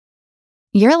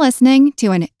You're listening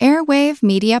to an Airwave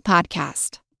Media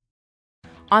Podcast.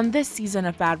 On this season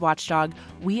of Bad Watchdog,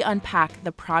 we unpack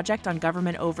the Project on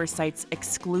Government Oversight's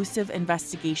exclusive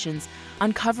investigations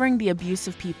uncovering the abuse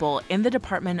of people in the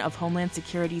Department of Homeland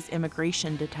Security's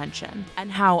immigration detention,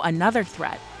 and how another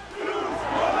threat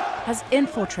has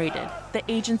infiltrated the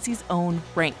agency's own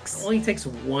ranks. It only takes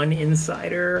one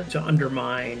insider to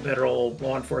undermine federal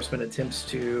law enforcement attempts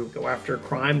to go after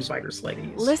crime fighters like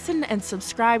these. Listen and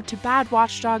subscribe to Bad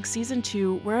Watchdog Season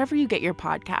 2 wherever you get your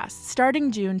podcasts,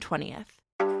 starting June 20th.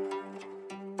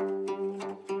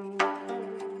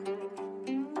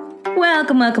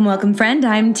 Welcome, friend.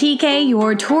 I'm TK,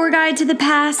 your tour guide to the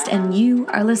past, and you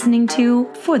are listening to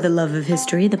For the Love of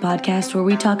History, the podcast where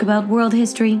we talk about world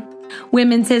history,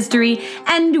 women's history,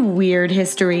 and weird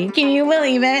history. Can you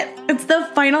believe it? It's the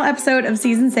final episode of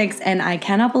season 6, and I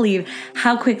cannot believe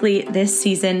how quickly this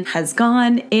season has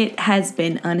gone. It has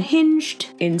been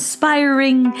unhinged,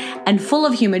 inspiring, and full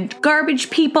of human garbage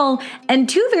people, and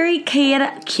two very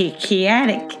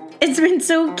chaotic. It's been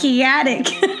so chaotic.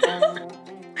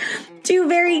 Two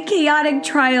very chaotic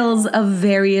trials of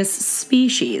various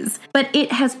species. But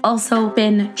it has also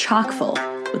been chock full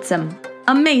with some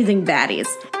amazing baddies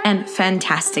and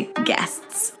fantastic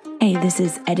guests. Hey, this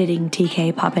is Editing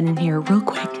TK popping in here real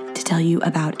quick to tell you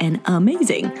about an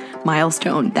amazing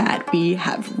milestone that we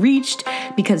have reached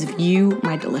because of you,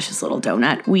 my delicious little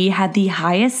donut. We had the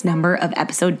highest number of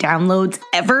episode downloads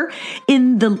ever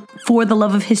in the For the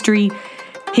Love of History.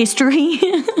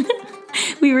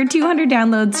 We were 200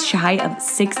 downloads shy of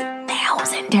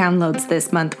 6,000 downloads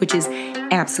this month, which is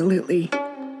absolutely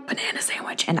banana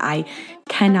sandwich. And I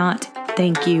cannot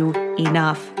thank you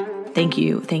enough. Thank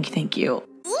you.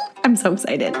 I'm so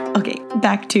excited. Okay,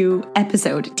 back to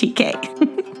episode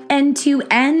TK. And to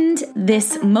end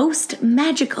this most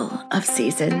magical of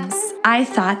seasons, I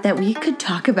thought that we could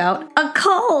talk about a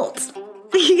cult.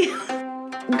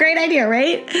 Great idea,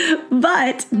 right?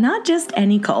 But not just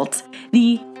any cult.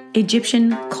 The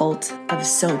Egyptian Cult of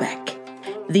Sobek,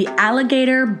 the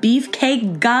alligator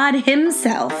beefcake god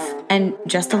himself. And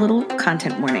just a little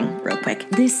content warning real quick.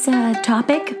 This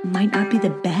topic might not be the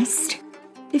best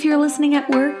if you're listening at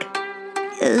work.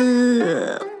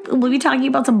 We'll be talking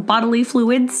about some bodily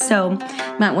fluids, so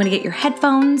you might want to get your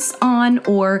headphones on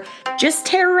or just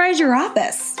terrorize your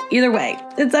office. Either way,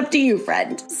 it's up to you,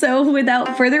 friend. So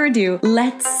without further ado,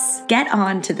 let's get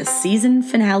on to the season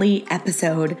finale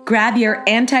episode. Grab your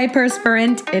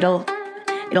antiperspirant, it'll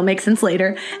make sense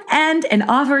later, and an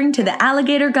offering to the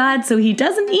alligator god so he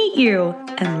doesn't eat you.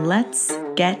 And let's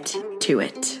get to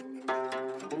it.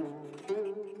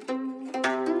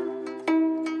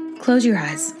 Close your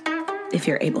eyes if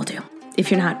you're able to. If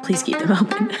you're not, please keep them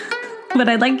open. But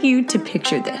I'd like you to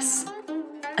picture this.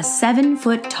 A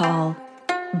 7-foot-tall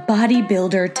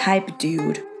bodybuilder type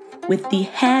dude with the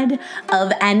head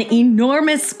of an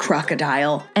enormous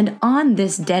crocodile. And on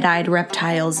this dead-eyed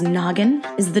reptile's noggin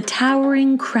is the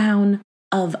towering crown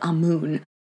of Amun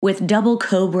with double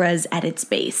cobras at its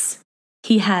base.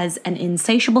 He has an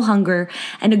insatiable hunger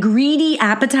and a greedy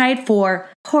appetite for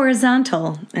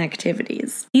horizontal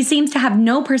activities. He seems to have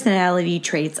no personality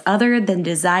traits other than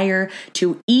desire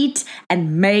to eat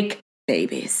and make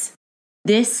babies.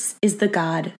 This is the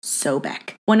god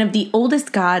Sobek, one of the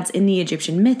oldest gods in the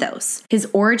Egyptian mythos. His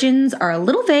origins are a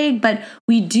little vague, but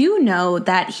we do know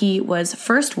that he was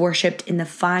first worshipped in the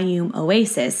Fayum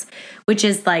Oasis, which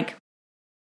is like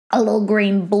a little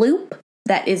green bloop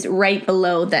that is right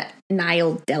below the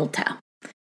Nile Delta.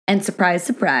 And surprise,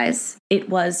 surprise, it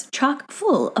was chock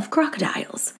full of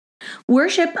crocodiles.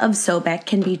 Worship of Sobek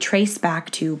can be traced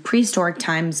back to prehistoric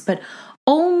times, but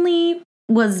only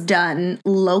was done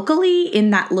locally in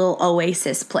that little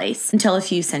oasis place until a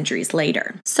few centuries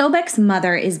later. Sobek's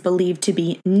mother is believed to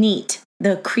be Neat,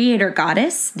 the creator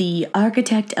goddess, the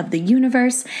architect of the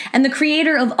universe, and the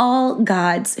creator of all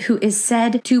gods, who is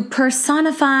said to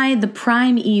personify the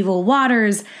primeval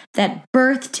waters that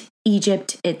birthed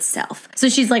Egypt itself. So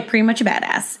she's like pretty much a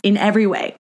badass in every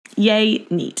way. Yay,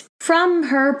 Neat. From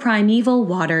her primeval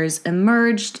waters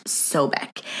emerged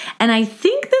Sobek. And I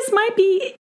think this might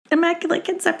be Immaculate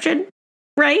Conception,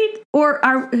 right? Or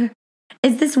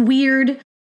is this weird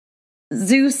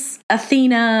Zeus,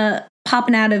 Athena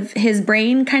popping out of his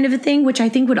brain kind of a thing, which I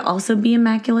think would also be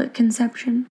Immaculate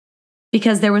Conception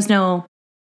because there was no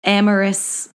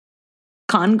amorous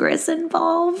congress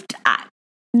involved.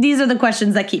 These are the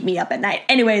questions that keep me up at night.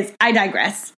 Anyways, I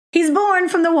digress. He's born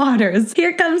from the waters.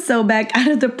 Here comes Sobek out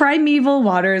of the primeval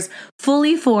waters,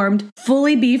 fully formed,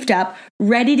 fully beefed up,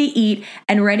 ready to eat,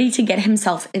 and ready to get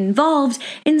himself involved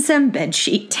in some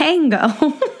bedsheet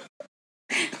tango.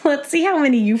 Let's see how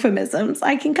many euphemisms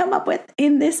I can come up with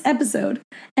in this episode.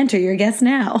 Enter your guess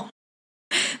now.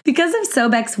 Because of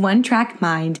Sobek's one-track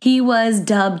mind, he was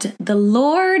dubbed the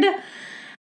Lord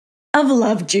of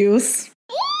Love Juice.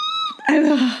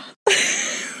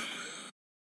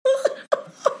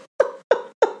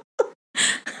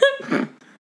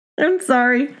 I'm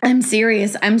sorry. I'm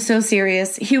serious. I'm so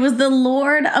serious. He was the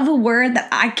lord of a word that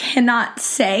I cannot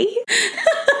say.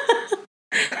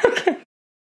 Okay.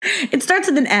 It starts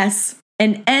with an S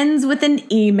and ends with an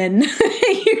eman.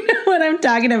 You know what I'm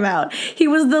talking about. He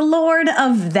was the lord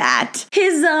of that.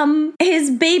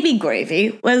 His baby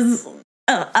gravy was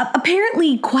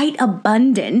apparently quite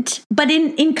abundant, but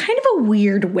in kind of a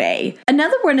weird way.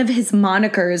 Another one of his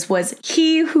monikers was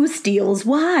he who steals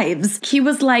wives. He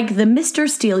was like the Mr.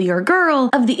 Steal Your Girl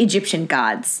of the Egyptian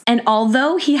gods. And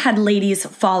although he had ladies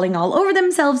falling all over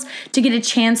themselves to get a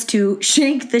chance to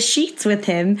shake the sheets with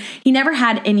him, he never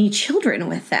had any children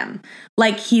with them.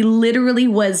 Like, he literally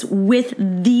was with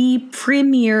the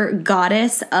premier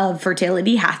goddess of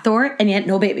fertility, Hathor, and yet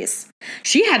no babies.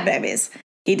 She had babies.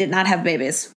 He did not have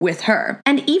babies with her.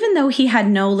 And even though he had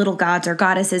no little gods or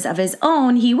goddesses of his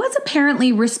own, he was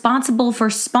apparently responsible for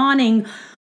spawning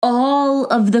all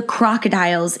of the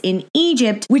crocodiles in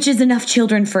Egypt, which is enough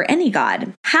children for any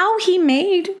god. How he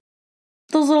made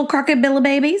those little crocodile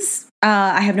babies,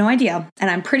 I have no idea.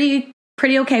 And I'm pretty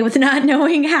okay with not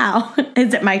knowing how.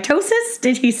 Is it mitosis?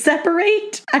 Did he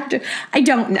separate? I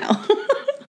don't know.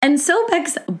 And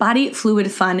Sobek's body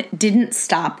fluid fun didn't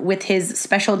stop with his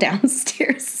special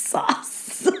downstairs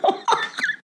sauce.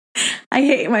 I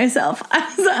hate myself.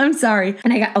 I'm sorry.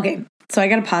 And so I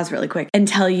got to pause really quick and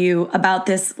tell you about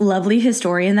this lovely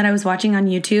historian that I was watching on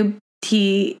YouTube.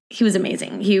 He was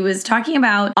amazing. He was talking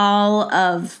about all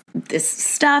of this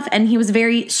stuff, and he was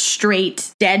very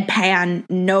straight, deadpan,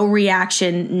 no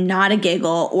reaction, not a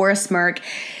giggle or a smirk.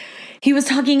 He was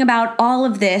talking about all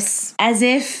of this as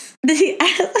if he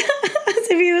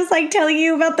was like telling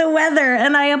you about the weather,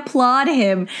 and I applaud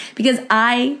him because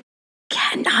I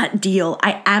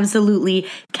absolutely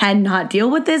cannot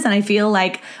deal with this, and I feel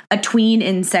like a tween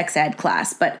in sex ed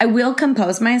class. But I will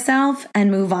compose myself and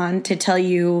move on to tell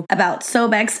you about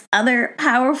Sobek's other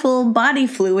powerful body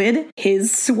fluid,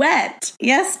 his sweat.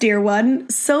 Yes, dear one,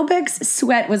 Sobek's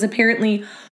sweat was apparently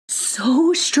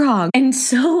so strong and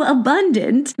so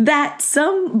abundant that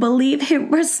some believe him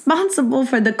responsible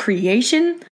for the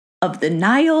creation of the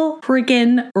Nile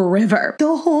friggin' river.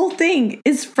 The whole thing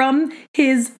is from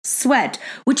his sweat,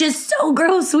 which is so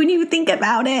gross when you think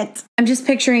about it. I'm just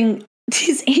picturing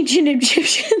these ancient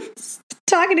Egyptians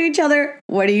talking to each other.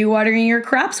 What are you watering your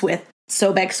crops with?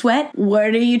 Sobek sweat.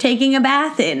 What are you taking a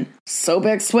bath in?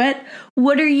 Sobek sweat.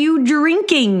 What are you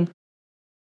drinking?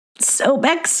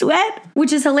 Sobek sweat,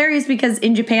 which is hilarious because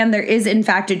in Japan there is in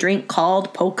fact a drink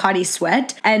called Pocari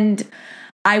sweat, and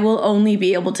I will only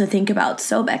be able to think about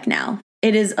Sobek now.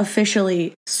 It is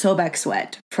officially Sobek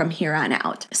sweat from here on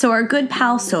out. So our good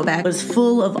pal Sobek was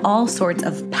full of all sorts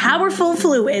of powerful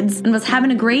fluids and was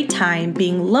having a great time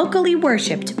being locally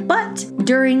worshipped, but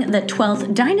during the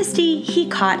 12th dynasty, he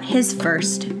caught his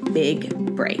first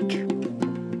big break.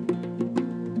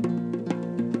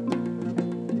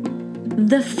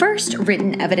 The first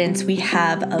written evidence we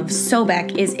have of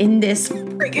Sobek is in this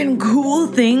freaking cool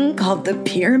thing called the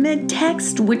pyramid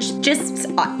text, which just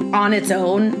on its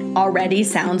own already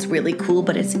sounds really cool,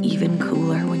 but it's even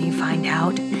cooler when you find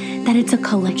out that it's a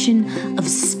collection of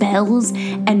spells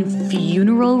and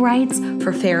funeral rites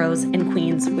for pharaohs and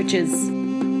queens, which is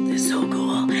so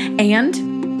cool.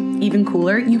 And even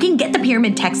cooler, you can get the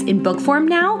pyramid text in book form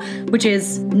now, which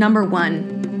is number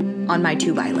 1 on my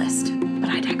to-buy list. But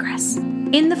I digress.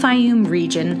 In the Fayum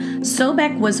region,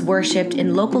 Sobek was worshipped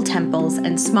in local temples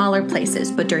and smaller places,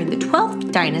 but during the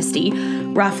 12th dynasty,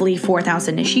 roughly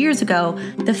 4,000-ish years ago,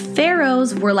 the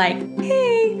pharaohs were like,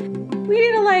 hey, we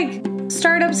need to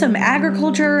start up some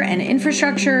agriculture and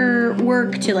infrastructure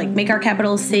work to make our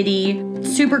capital city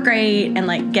super great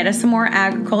and get us some more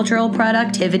agricultural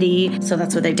productivity. So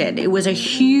that's what they did. It was a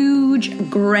huge,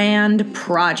 grand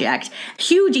project,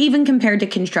 huge even compared to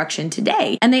construction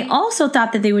today. And they also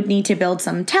thought that they would need to build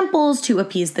some temples to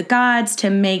appease the gods to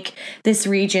make this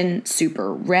region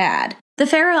super rad. The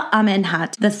pharaoh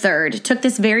Amenhotep III took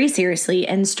this very seriously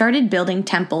and started building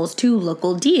temples to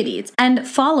local deities. And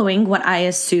following what I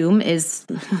assume is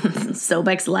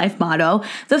Sobek's life motto,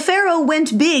 the pharaoh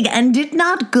went big and did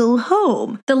not go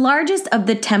home. The largest of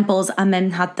the temples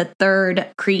Amenhotep III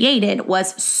created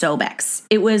was Sobek's.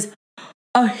 It was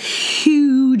a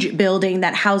huge building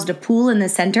that housed a pool in the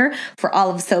center for all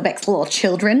of Sobek's little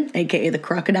children, aka the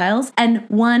crocodiles, and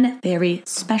one very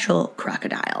special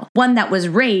crocodile, one that was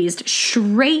raised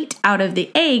straight out of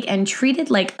the egg and treated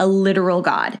like a literal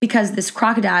god, because this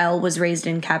crocodile was raised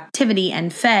in captivity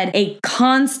and fed a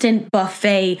constant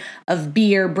buffet of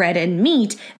beer, bread, and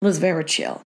meat. It was very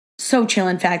chill. So chill,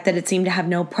 in fact, that it seemed to have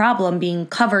no problem being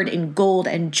covered in gold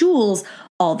and jewels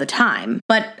all the time.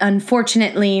 But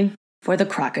unfortunately for the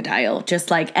crocodile, just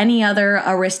like any other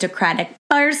aristocratic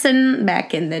person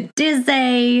back in the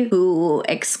Disney who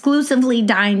exclusively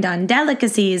dined on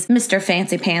delicacies, Mr.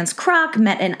 Fancy Pants Croc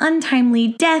met an untimely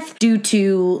death due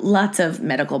to lots of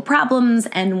medical problems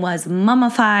and was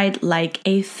mummified like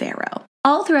a pharaoh.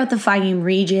 All throughout the Fayum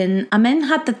region,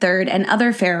 Amenhotep III and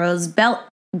other pharaohs built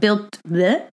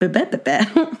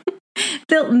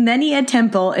many a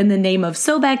temple in the name of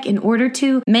Sobek in order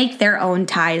to make their own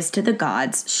ties to the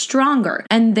gods stronger,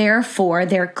 and therefore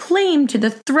their claim to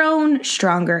the throne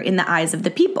stronger in the eyes of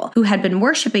the people who had been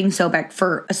worshipping Sobek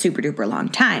for a super duper long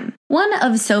time. One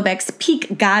of Sobek's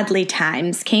peak godly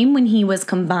times came when he was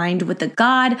combined with the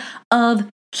god of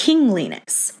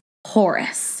kingliness,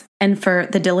 Horus. And for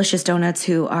the delicious donuts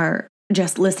who are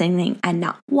just listening and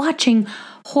not watching,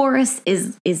 Horus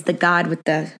is the god with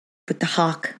the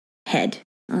hawk head.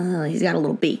 He's got a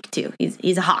little beak too.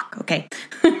 He's a hawk, okay?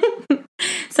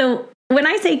 So when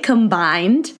I say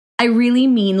combined, I really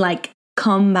mean like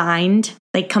combined.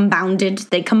 They combined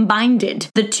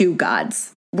the two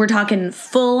gods. We're talking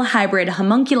full hybrid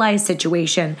homunculi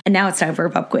situation. And now it's time for a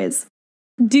pub quiz.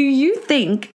 Do you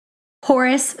think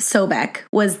Horus Sobek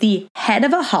was the head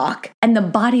of a hawk and the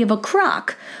body of a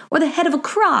croc, or the head of a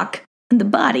croc and the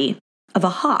body of a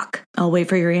hawk? I'll wait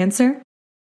for your answer.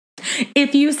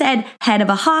 If you said head of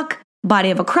a hawk,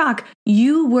 body of a croc,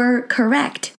 you were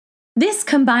correct. This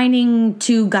combining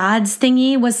two gods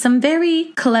thingy was some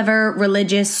very clever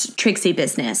religious tricksy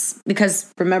business,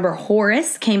 because remember,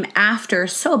 Horus came after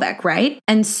Sobek, right?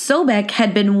 And Sobek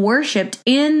had been worshipped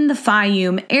in the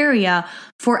Fayum area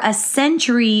for a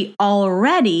century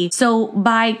already. So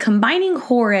by combining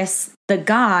Horus, the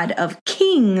god of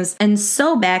kings, and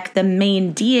Sobek, the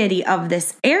main deity of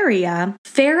this area,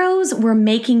 pharaohs were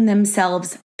making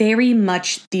themselves very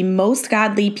much the most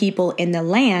godly people in the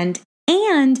land,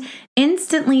 and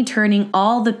instantly turning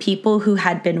all the people who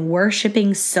had been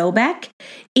worshipping Sobek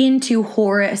into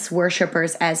Horus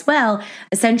worshippers as well,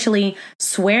 essentially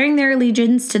swearing their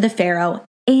allegiance to the pharaoh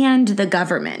and the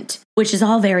government, which is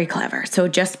all very clever. So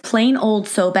just plain old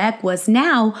Sobek was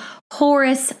now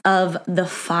Horus of the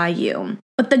Fayum.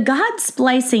 But the god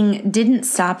splicing didn't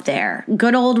stop there.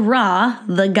 Good old Ra,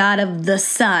 the god of the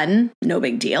sun, no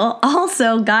big deal,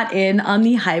 also got in on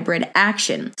the hybrid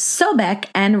action. Sobek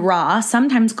and Ra,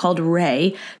 sometimes called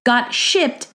Ray, got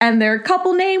shipped, and their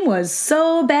couple name was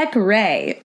Sobek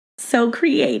Ray. So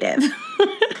creative.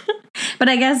 But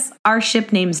I guess our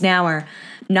ship names now are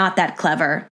not that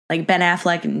clever, like Ben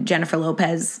Affleck and Jennifer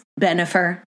Lopez,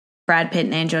 Bennifer, Brad Pitt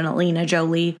and Angelina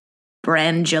Jolie,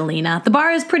 Brangelina. The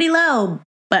bar is pretty low,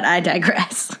 but I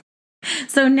digress.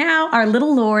 So now our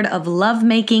little lord of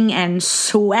lovemaking and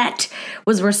sweat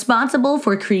was responsible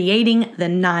for creating the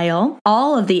Nile,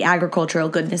 all of the agricultural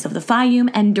goodness of the Fayum,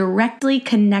 and directly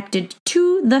connected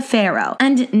to the pharaoh.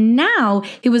 And now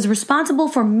he was responsible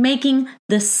for making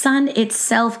the sun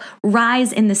itself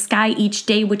rise in the sky each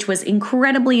day, which was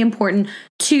incredibly important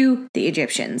to the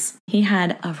Egyptians. He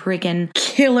had a freaking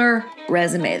killer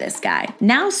resume, this guy.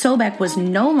 Now Sobek was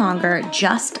no longer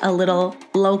just a little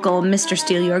local Mr.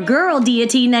 Steal Your Girl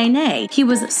deity, nay. He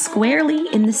was squarely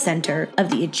in the center of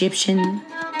the Egyptian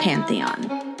pantheon.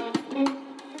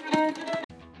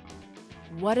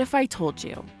 What if I told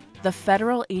you the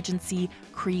federal agency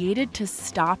created to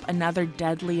stop another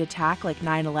deadly attack like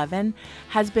 9/11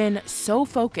 has been so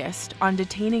focused on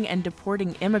detaining and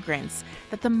deporting immigrants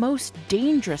that the most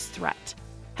dangerous threat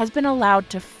has been allowed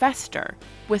to fester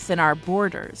within our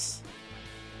borders?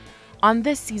 On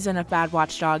this season of Bad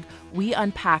Watchdog, we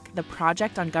unpack the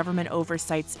Project on Government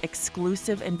Oversight's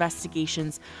exclusive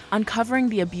investigations uncovering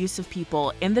the abuse of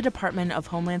people in the Department of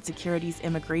Homeland Security's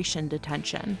immigration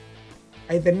detention.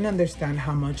 I didn't understand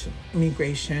how much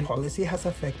immigration policy has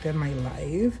affected my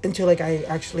life until I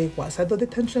actually was at the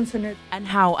detention center. And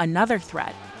how another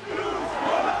threat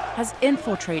has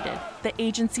infiltrated the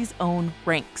agency's own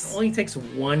ranks. It only takes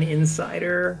one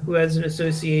insider who has an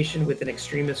association with an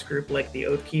extremist group like the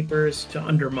Oath Keepers to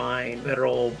undermine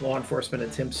federal law enforcement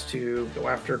attempts to go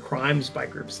after crimes by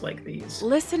groups like these.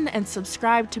 Listen and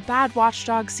subscribe to Bad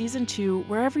Watchdog Season 2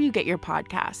 wherever you get your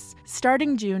podcasts,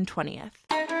 starting June 20th.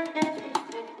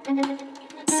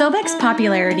 Sobek's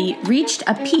popularity reached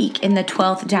a peak in the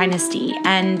 12th dynasty,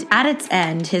 and at its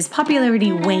end, his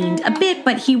popularity waned a bit,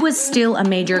 but he was still a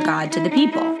major god to the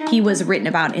people. He was written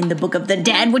about in the Book of the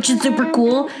Dead, which is super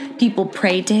cool. People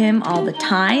prayed to him all the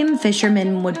time.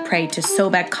 Fishermen would pray to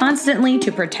Sobek constantly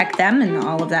to protect them and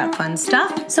all of that fun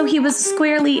stuff. So he was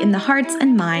squarely in the hearts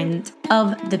and minds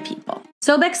of the people.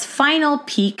 Sobek's final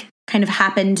peak kind of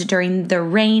happened during the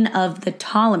reign of the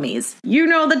Ptolemies. You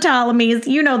know the Ptolemies,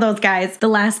 you know those guys. The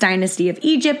last dynasty of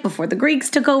Egypt before the Greeks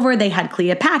took over. They had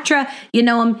Cleopatra. You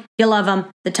know them, you love them,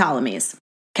 the Ptolemies.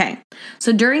 Okay,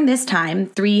 so during this time,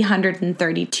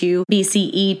 332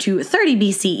 BCE to 30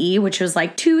 BCE, which was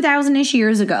like 2,000-ish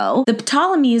years ago, the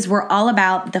Ptolemies were all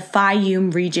about the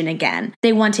Fayum region again.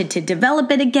 They wanted to develop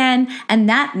it again, and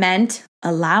that meant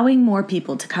allowing more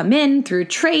people to come in through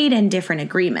trade and different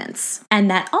agreements. And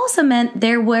that also meant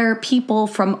there were people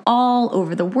from all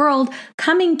over the world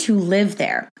coming to live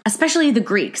there, especially the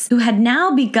Greeks, who had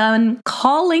now begun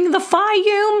calling the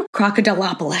Fayum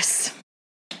Crocodilopolis.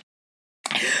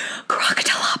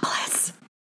 Crocodilopolis.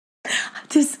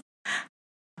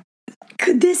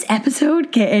 Could this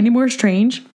episode get any more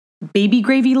strange? Baby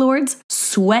gravy lords,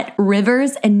 sweat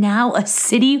rivers, and now a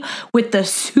city with the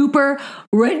super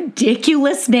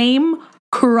ridiculous name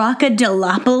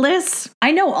Crocodilopolis.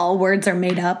 I know all words are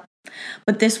made up,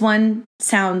 but this one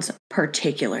sounds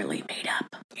particularly made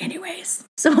up. Anyways,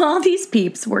 so all these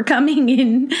peeps were coming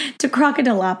in to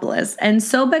Crocodilopolis, and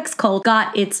Sobek's cult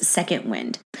got its second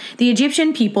wind. The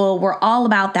Egyptian people were all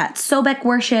about that Sobek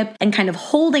worship and kind of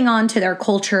holding on to their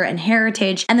culture and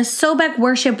heritage, and the Sobek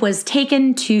worship was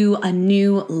taken to a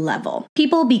new level.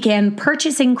 People began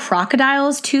purchasing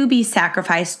crocodiles to be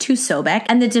sacrificed to Sobek,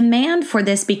 and the demand for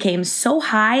this became so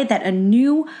high that a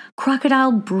new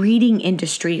crocodile breeding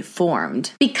industry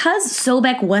formed. Because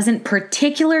Sobek wasn't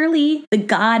particularly the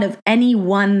god of any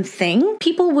one thing,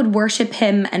 people would worship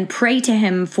him and pray to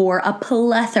him for a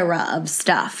plethora of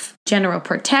stuff. General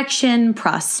protection,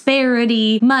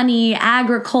 prosperity, money,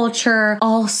 agriculture,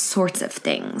 all sorts of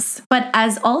things. But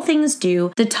as all things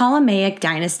do, the Ptolemaic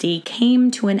dynasty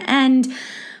came to an end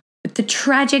with the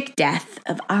tragic death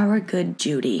of our good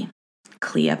Judy,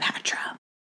 Cleopatra.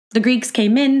 The Greeks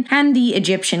came in and the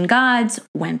Egyptian gods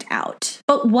went out.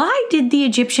 But why did the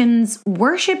Egyptians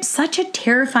worship such a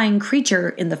terrifying creature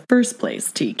in the first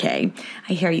place, TK?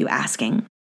 I hear you asking.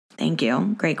 Thank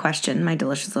you. Great question, my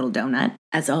delicious little donut.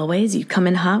 As always, you come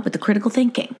in hot with the critical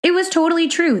thinking. It was totally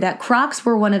true that crocs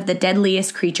were one of the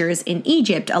deadliest creatures in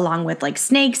Egypt, along with like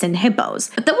snakes and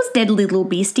hippos. But those deadly little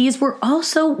beasties were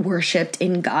also worshipped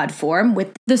in god form,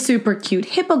 with the super cute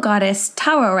hippo goddess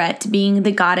Taweret being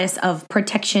the goddess of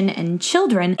protection and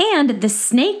children, and the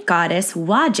snake goddess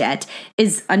Wajet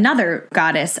is another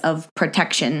goddess of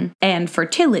protection and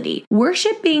fertility.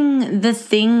 Worshipping the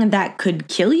thing that could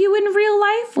kill you in real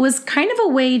life was kind of a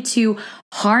way to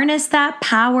harness that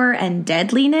power and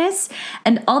deadliness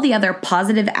and all the other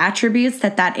positive attributes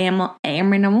that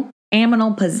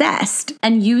animal possessed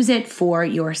and use it for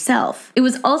yourself. It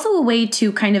was also a way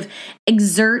to kind of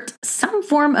exert some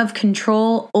form of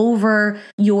control over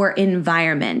your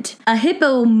environment. A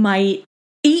hippo might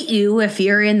eat you if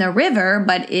you're in the river,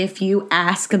 but if you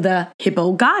ask the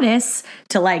hippo goddess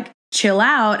to like chill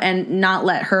out and not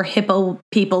let her hippo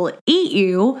people eat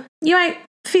you, you might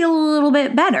feel a little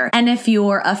bit better. And if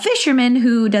you're a fisherman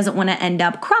who doesn't want to end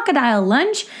up crocodile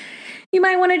lunch, you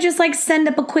might want to just like send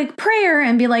up a quick prayer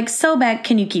and be like, Sobek,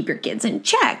 can you keep your kids in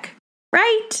check?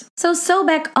 Right? So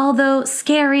Sobek, although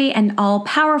scary and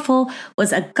all-powerful,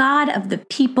 was a god of the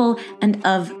people and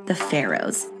of the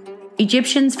pharaohs.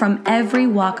 Egyptians from every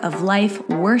walk of life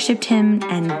worshipped him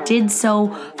and did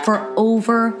so for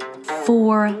over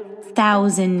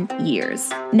 4,000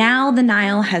 years. Now the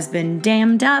Nile has been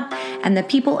dammed up, and the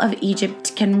people of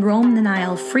Egypt can roam the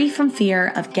Nile free from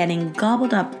fear of getting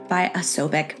gobbled up by a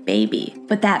Sobek baby.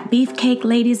 But that beefcake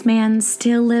ladies' man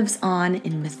still lives on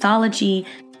in mythology,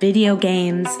 video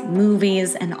games,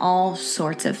 movies, and all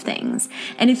sorts of things.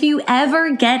 And if you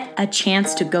ever get a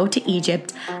chance to go to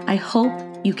Egypt, I hope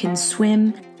you can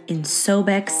swim in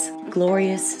Sobek's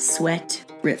glorious sweat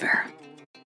river.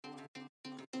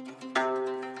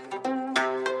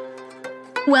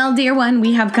 Well, dear one,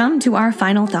 we have come to our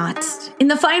final thoughts in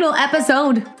the final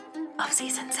episode of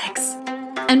season 6.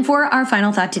 And for our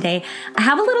final thought today, I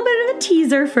have a little bit of a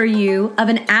teaser for you of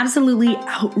an absolutely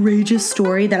outrageous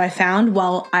story that I found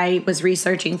while I was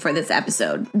researching for this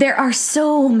episode. There are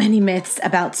so many myths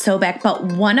about Sobek,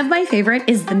 but one of my favorite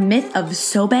is the myth of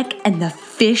Sobek and the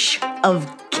fish of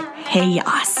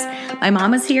chaos. My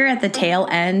mom was here at the tail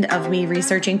end of me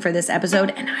researching for this episode,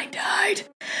 and I died.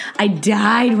 I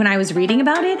died when I was reading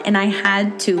about it, and I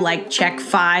had to check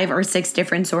 5 or 6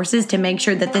 different sources to make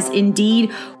sure that this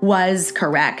indeed was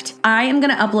correct. I am going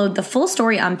to upload the full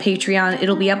story on Patreon.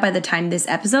 It'll be up by the time this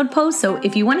episode posts, so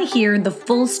if you want to hear the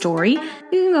full story, you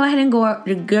can go ahead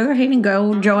and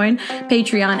go join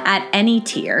Patreon at any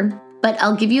tier. But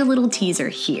I'll give you a little teaser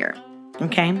here.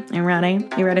 Okay, you ready?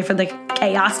 You ready for the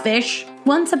chaos fish?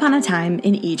 Once upon a time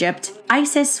in Egypt,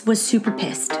 Isis was super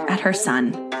pissed at her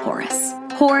son, Horus.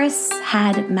 Horus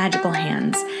had magical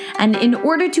hands, and in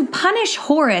order to punish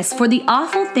Horus for the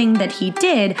awful thing that he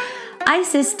did,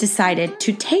 Isis decided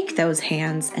to take those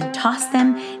hands and toss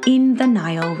them in the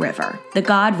Nile River. The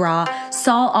god Ra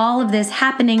saw all of this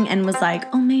happening and was like,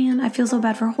 oh man, I feel so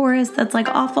bad for Horus. That's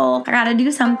awful. I gotta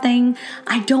do something.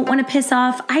 I don't want to piss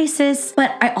off Isis,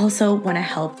 but I also want to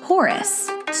help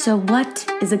Horus. So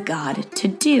what is a god to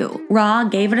do? Ra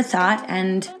gave it a thought,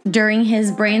 and during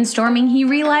his brainstorming, he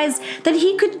realized that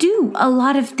he could do a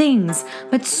lot of things,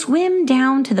 but swim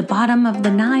down to the bottom of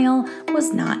the Nile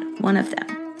was not one of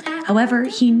them. However,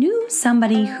 he knew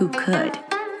somebody who could.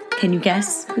 Can you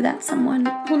guess who that someone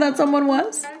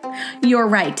was? You're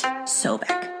right,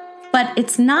 Sobek. But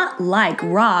it's not like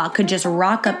Ra could just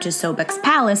rock up to Sobek's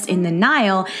palace in the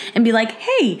Nile and be like,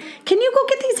 hey, can you go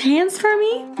get these hands for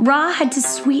me? Ra had to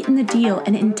sweeten the deal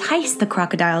and entice the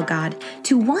crocodile god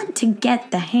to want to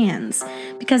get the hands,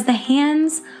 because the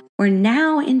hands were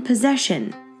now in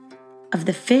possession of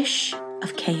the fish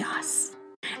of chaos.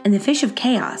 And the fish of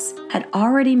chaos had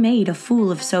already made a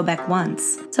fool of Sobek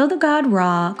once. So the god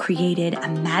Ra created a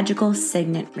magical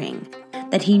signet ring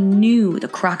that he knew the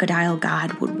crocodile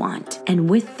god would want. And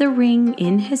with the ring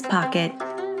in his pocket,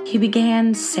 he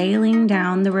began sailing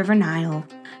down the river Nile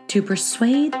to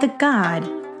persuade the god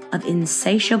of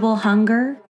insatiable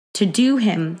hunger to do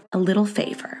him a little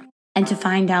favor. And to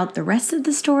find out the rest of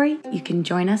the story, you can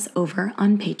join us over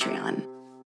on Patreon.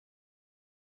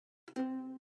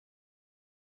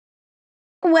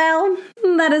 Well,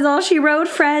 that is all she wrote,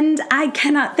 friend. I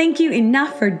cannot thank you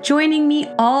enough for joining me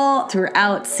all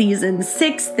throughout season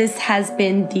 6. This has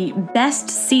been the best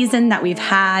season that we've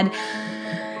had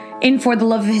in For the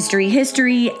Love of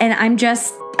History, and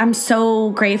I'm so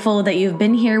grateful that you've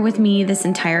been here with me this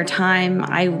entire time.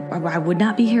 I would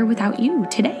not be here without you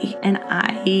today, and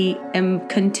I am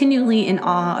continually in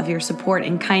awe of your support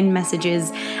and kind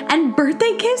messages and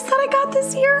birthday gifts that I got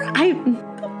this year.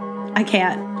 I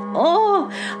can't. Oh,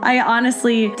 I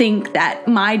honestly think that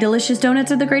my delicious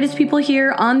donuts are the greatest people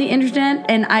here on the internet,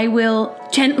 and I will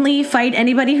gently fight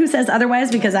anybody who says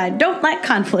otherwise because I don't like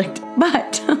conflict,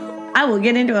 but I will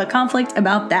get into a conflict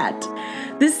about that.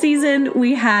 This season,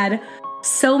 we had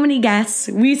so many guests.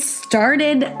 We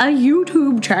started a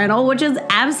YouTube channel, which is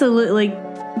absolutely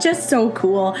just so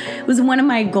cool. It was one of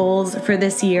my goals for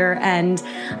this year, and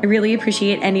I really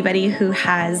appreciate anybody who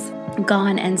has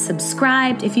gone and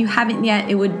subscribed. If you haven't yet,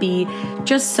 it would be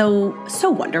just so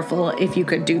wonderful if you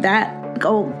could do that.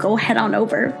 Go head on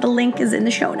over. The link is in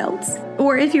the show notes.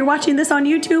 Or if you're watching this on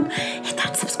YouTube, hit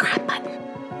that subscribe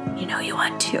button. You know you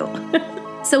want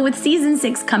to. So with season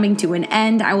 6 coming to an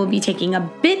end, I will be taking a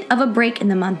bit of a break in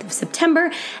the month of September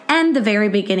and the very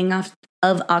beginning of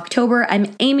October.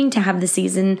 I'm aiming to have the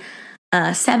season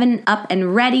 7 up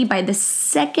and ready by the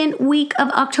second week of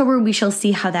October. We shall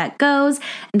see how that goes.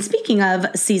 And speaking of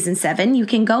season 7, you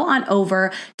can go on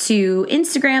over to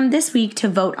Instagram this week to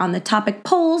vote on the topic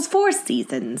polls for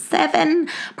season 7.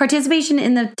 Participation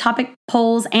in the topic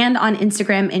polls and on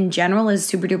Instagram in general is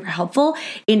super duper helpful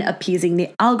in appeasing the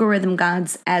algorithm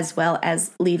gods, as well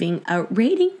as leaving a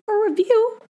rating or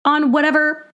review on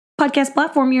whatever podcast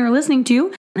platform you're listening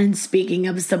to. And speaking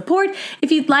of support, if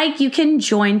you'd like, you can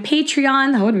join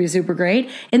Patreon. That would be super great.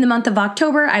 In the month of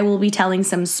October, I will be telling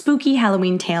some spooky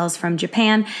Halloween tales from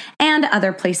Japan and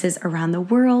other places around the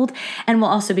world. And we'll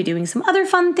also be doing some other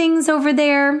fun things over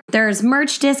there. There's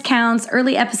merch discounts,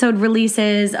 early episode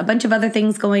releases, a bunch of other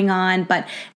things going on. But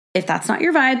if that's not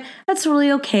your vibe, that's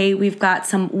totally okay. We've got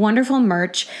some wonderful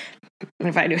merch.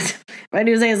 If I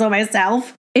do say so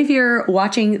myself. If you're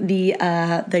watching the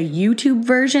YouTube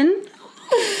version,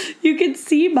 you can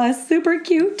see my super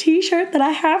cute t-shirt that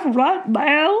I have right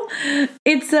now.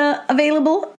 It's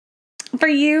available for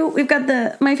you. We've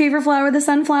got my favorite flower, the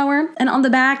sunflower, and on the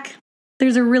back,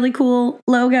 there's a really cool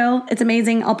logo. It's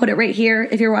amazing. I'll put it right here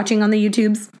if you're watching on the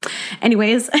YouTubes.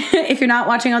 Anyways, if you're not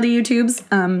watching on the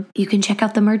YouTubes, you can check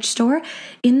out the merch store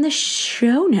in the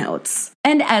show notes.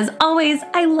 And as always,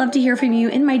 I love to hear from you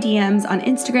in my DMs on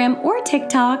Instagram or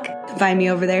TikTok. Find me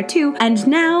over there too. And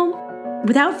now,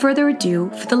 without further ado,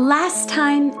 for the last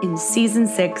time in season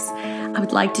 6, I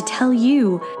would like to tell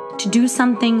you to do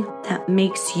something that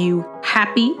makes you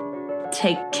happy.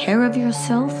 Take care of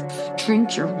yourself.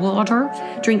 Drink your water.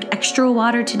 Drink extra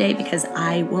water today because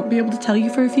I won't be able to tell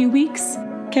you for a few weeks.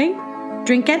 Okay?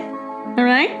 Drink it. All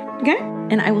right? Okay?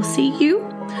 And I will see you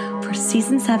for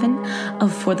season 7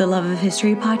 of For the Love of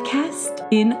History podcast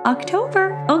in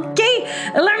October. Okay?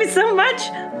 I love you so much.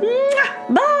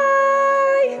 Mwah! Bye!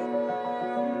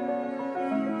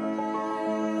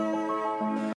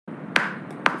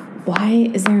 Why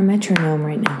is there a metronome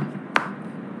right now?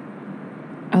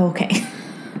 Oh, okay.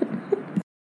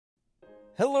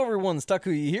 Hello everyone,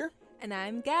 Stakuyi here. And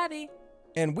I'm Gabby.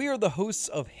 And we are the hosts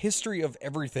of History of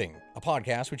Everything, a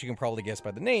podcast which you can probably guess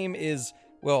by the name is,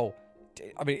 well,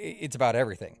 it's about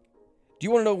everything. Do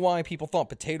you want to know why people thought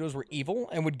potatoes were evil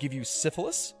and would give you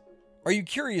syphilis? Are you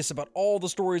curious about all the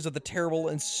stories of the terrible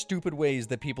and stupid ways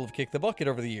that people have kicked the bucket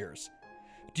over the years?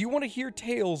 Do you want to hear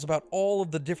tales about all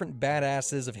of the different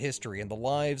badasses of history and the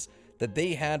lives that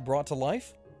they had brought to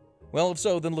life? Well, if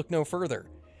so, then look no further.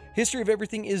 History of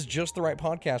Everything is just the right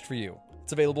podcast for you.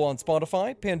 It's available on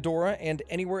Spotify, Pandora, and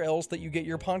anywhere else that you get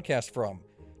your podcast from.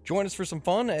 Join us for some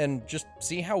fun and just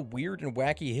see how weird and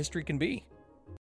wacky history can be.